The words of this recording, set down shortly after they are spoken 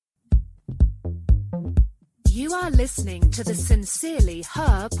You are listening to the Sincerely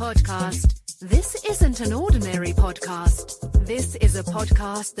Her podcast. This isn't an ordinary podcast. This is a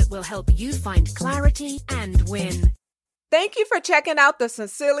podcast that will help you find clarity and win. Thank you for checking out the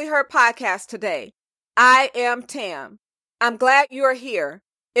Sincerely Her podcast today. I am Tam. I'm glad you're here.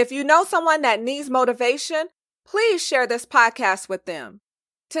 If you know someone that needs motivation, please share this podcast with them.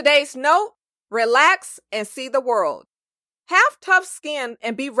 Today's note: relax and see the world. Have tough skin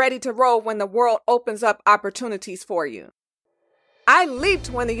and be ready to roll when the world opens up opportunities for you. I leaped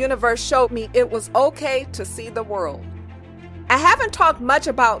when the universe showed me it was okay to see the world. I haven't talked much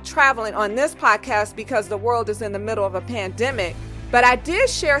about traveling on this podcast because the world is in the middle of a pandemic, but I did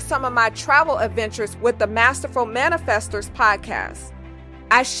share some of my travel adventures with the Masterful Manifestors podcast.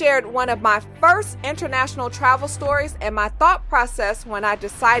 I shared one of my first international travel stories and my thought process when I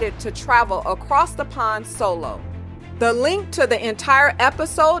decided to travel across the pond solo. The link to the entire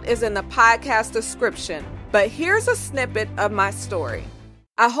episode is in the podcast description, but here's a snippet of my story.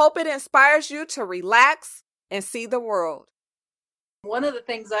 I hope it inspires you to relax and see the world. One of the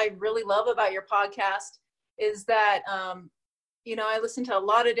things I really love about your podcast is that, I listen to a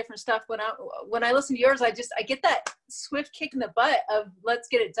lot of different stuff. When I listen to yours, I get that swift kick in the butt of let's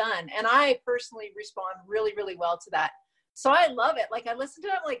get it done. And I personally respond really, really well to that. So I love it. Like I listen to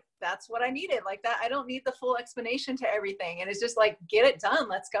it, I'm like, that's what I needed. Like that, I don't need the full explanation to everything. And it's just like, get it done.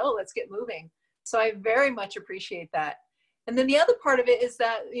 Let's go. Let's get moving. So I very much appreciate that. And then the other part of it is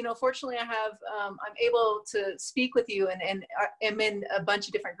that, fortunately I have, I'm able to speak with you and am in a bunch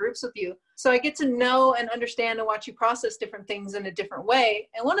of different groups with you. So I get to know and understand and watch you process different things in a different way.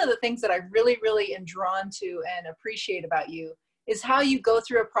 And one of the things that I really, really am drawn to and appreciate about you is how you go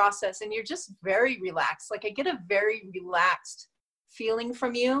through a process and you're just very relaxed. Like I get a very relaxed feeling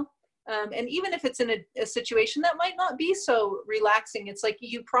from you. And even if it's in a situation that might not be so relaxing, it's like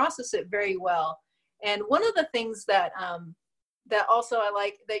you process it very well. And one of the things that also I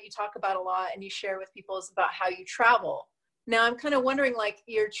like that you talk about a lot and you share with people is about how you travel. Now I'm kind of wondering, like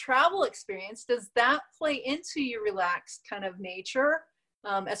your travel experience, does that play into your relaxed kind of nature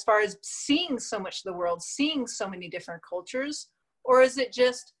as far as seeing so much of the world, seeing so many different cultures? Or is it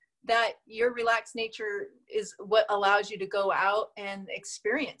just that your relaxed nature is what allows you to go out and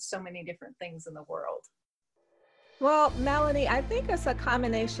experience so many different things in the world? Well, Melanie, I think it's a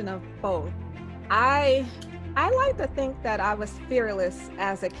combination of both. I like to think that I was fearless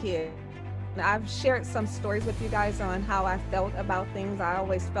as a kid. I've shared some stories with you guys on how I felt about things. I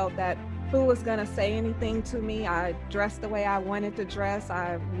always felt that who was going to say anything to me? I dressed the way I wanted to dress.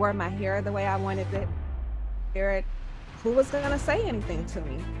 I wore my hair the way I wanted to wear it. Who was going to say anything to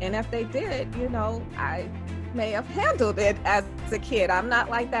me? And if they did, I may have handled it as a kid. I'm not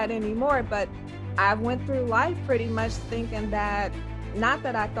like that anymore, but I went through life pretty much thinking that, not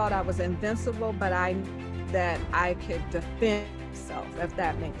that I thought I was invincible, but that I could defend myself, if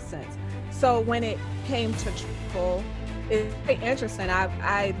that makes sense. So when it came to travel, it's very interesting.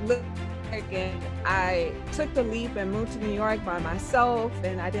 I looked and I took the leap and moved to New York by myself,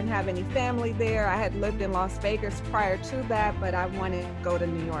 and I didn't have any family there. I had lived in Las Vegas prior to that, but I wanted to go to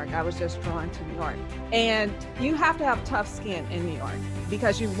New York. I was just drawn to New York. And you have to have tough skin in New York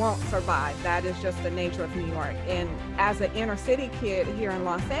because you won't survive. That is just the nature of New York. And as an inner city kid here in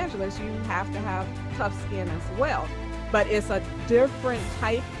Los Angeles, you have to have tough skin as well. But it's a different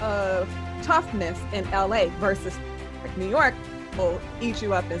type of toughness in LA versus New York will eat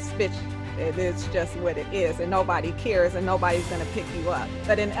you up and spit you. It is just what it is, and nobody cares, and nobody's going to pick you up.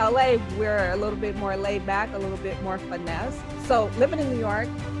 But in LA, we're a little bit more laid back, a little bit more finesse. So living in New York,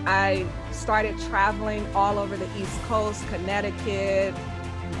 I started traveling all over the East Coast, Connecticut,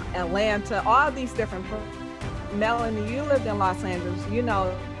 Atlanta, all these different places. Melanie, you lived in Los Angeles,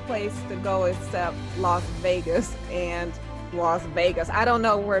 place to go except Las Vegas and Las Vegas. I don't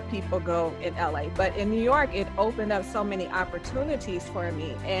know where people go in LA, but in New York, it opened up so many opportunities for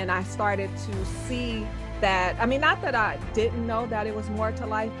me. And I started to see that, not that I didn't know that it was more to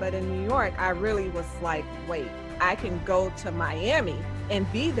life, but in New York, I really was like, wait, I can go to Miami and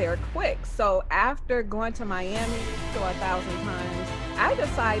be there quick. So after going to Miami 1,000 times, I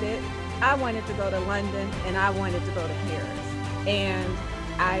decided I wanted to go to London and I wanted to go to Paris. And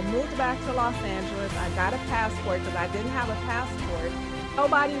I moved back to Los Angeles. I got a passport because I didn't have a passport.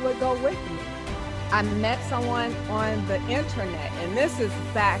 Nobody would go with me. I met someone on the internet, and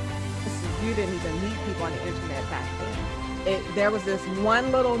you didn't even meet people on the internet back then. There was this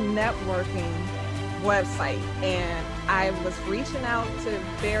one little networking website, and I was reaching out to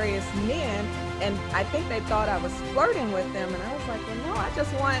various men, and I think they thought I was flirting with them. And I was like, well, no, I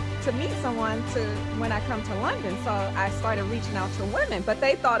just want to meet someone when I come to London. So I started reaching out to women, but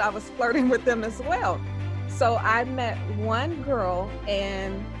they thought I was flirting with them as well. So I met one girl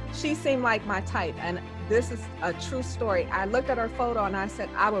and she seemed like my type. And this is a true story. I looked at her photo and I said,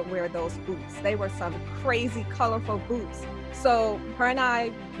 I would wear those boots. They were some crazy, colorful boots. So her and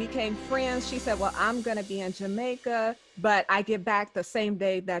I became friends. She said, well, I'm going to be in Jamaica, but I get back the same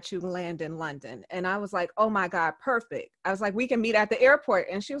day that you land in London. And I was like, oh my God, perfect. I was like, we can meet at the airport.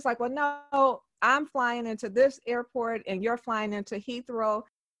 And she was like, well, no, I'm flying into this airport and you're flying into Heathrow.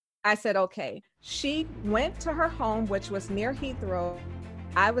 I said, okay. She went to her home, which was near Heathrow.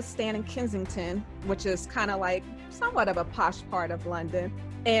 I was staying in Kensington, which is kind of like somewhat of a posh part of London.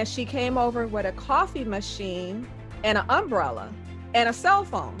 And she came over with a coffee machine and an umbrella and a cell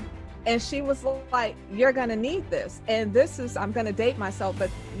phone. And she was like, you're going to need this. And this is, I'm going to date myself, but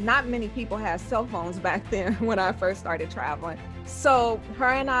not many people had cell phones back then when I first started traveling. So her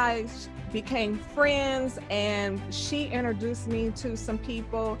and I became friends and she introduced me to some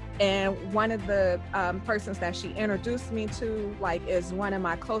people. And one of the persons that she introduced me to is one of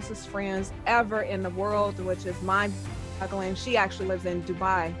my closest friends ever in the world, which is mind-boggling. She actually lives in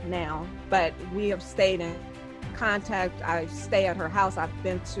Dubai now, but we have stayed in contact. I stay at her house. I've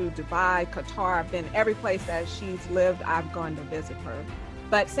been to Dubai, Qatar. I've been every place that she's lived. I've gone to visit her.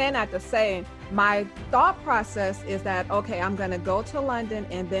 But saying that to say, my thought process is that, okay, I'm going to go to London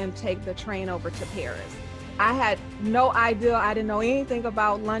and then take the train over to Paris. I had no idea. I didn't know anything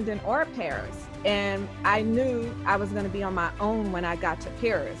about London or Paris. And I knew I was going to be on my own when I got to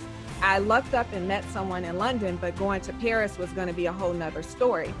Paris. I lucked up and met someone in London, but going to Paris was going to be a whole nother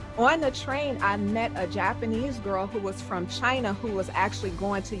story. On the train, I met a Japanese girl who was from China who was actually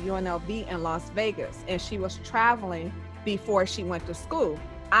going to UNLV in Las Vegas, and she was traveling before she went to school.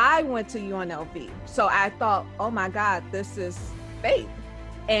 I went to UNLV, so I thought, oh my God, this is fate.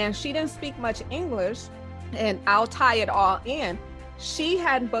 And she didn't speak much English, and I'll tie it all in. She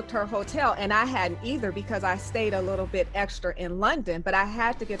hadn't booked her hotel and I hadn't either because I stayed a little bit extra in London, but I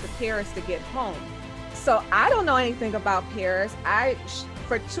had to get to Paris to get home. So I don't know anything about Paris.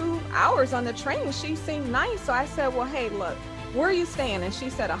 For 2 hours on the train, she seemed nice. So I said, well, hey, look, where are you staying? And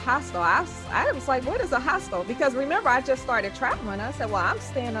she said, a hostel. I was like, what is a hostel? Because remember, I just started traveling. I said, well, I'm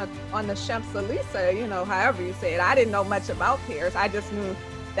staying on the Champs-Élysées, however you say it. I didn't know much about Paris. I just knew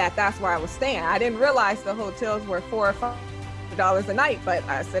that that's where I was staying. I didn't realize the hotels were $4 or $5 a night, but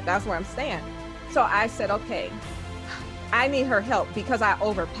I said, that's where I'm staying. So I said, okay, I need her help because I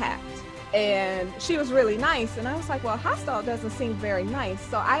overpacked. And she was really nice. And I was like, well, hostel doesn't seem very nice.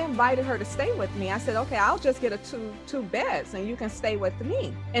 So I invited her to stay with me. I said, okay, I'll just get a two beds and you can stay with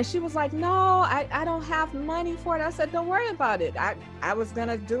me. And she was like, no, I don't have money for it. I said, don't worry about it. I was going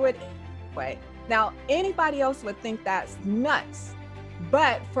to do it anyway. Now, anybody else would think that's nuts.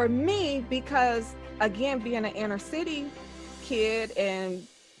 But for me, because again, being an inner city kid and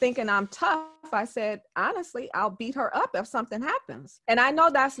thinking I'm tough, I said, honestly, I'll beat her up if something happens. And I know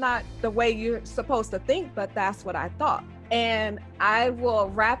that's not the way you're supposed to think, but that's what I thought. And I will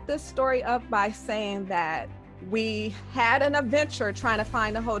wrap this story up by saying that we had an adventure trying to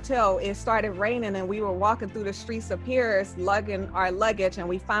find a hotel. It started raining and we were walking through the streets of Paris, lugging our luggage, and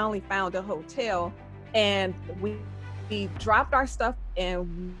we finally found a hotel. And we dropped our stuff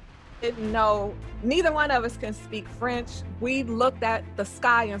and didn't know, neither one of us can speak French. We looked at the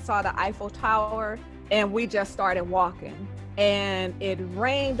sky and saw the Eiffel Tower and we just started walking. And it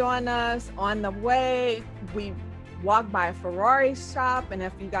rained on us on the way. We walked by a Ferrari shop, and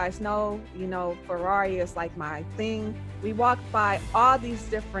if you guys know, Ferrari is like my thing. We walked by all these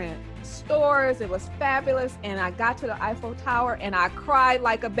different stores. It was fabulous. And I got to the Eiffel Tower and I cried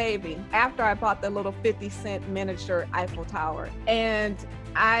like a baby after I bought the little 50-cent miniature Eiffel Tower. And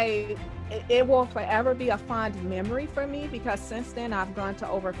it will forever be a fond memory for me because since then I've gone to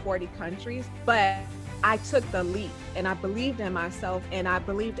over 40 countries, but I took the leap and I believed in myself and I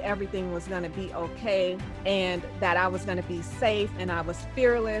believed everything was going to be okay and that I was going to be safe and I was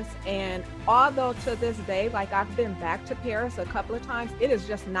fearless. And although to this day, I've been back to Paris a couple of times, it is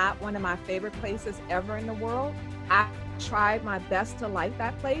just not one of my favorite places ever in the world. I tried my best to like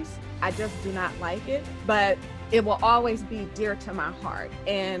that place. I just do not like it, but it will always be dear to my heart.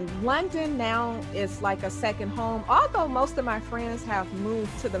 And London now is like a second home. Although most of my friends have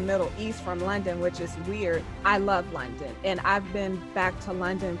moved to the Middle East from London, which is weird, I love London. And I've been back to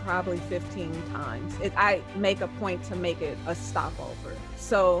London probably 15 times. I make a point to make it a stopover.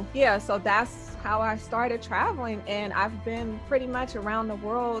 So yeah, so that's how I started traveling. And I've been pretty much around the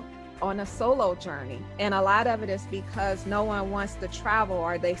world on a solo journey. And a lot of it is because no one wants to travel,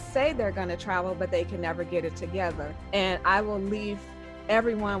 or they say they're going to travel, but they can never get it together. And I will leave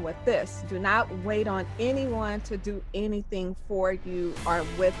everyone with this: do not wait on anyone to do anything for you or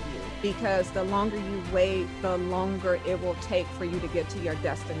with you, because the longer you wait, the longer it will take for you to get to your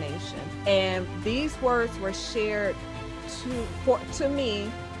destination. And these words were shared to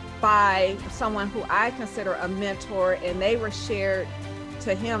me by someone who I consider a mentor, and they were shared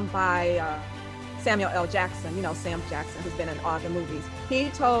to him by Samuel L. Jackson, Sam Jackson, who's been in all the movies. He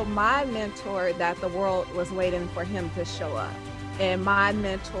told my mentor that the world was waiting for him to show up. And my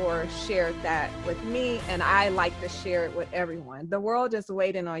mentor shared that with me, and I like to share it with everyone. The world is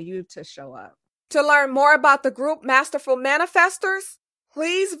waiting on you to show up. To learn more about the group Masterful Manifestors,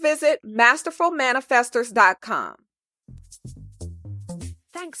 please visit masterfulmanifestors.com.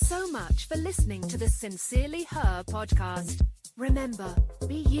 Thanks so much for listening to the Sincerely Her podcast. Remember,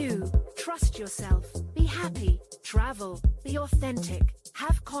 be you, trust yourself, be happy, travel, be authentic,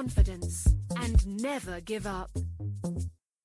 have confidence, and never give up.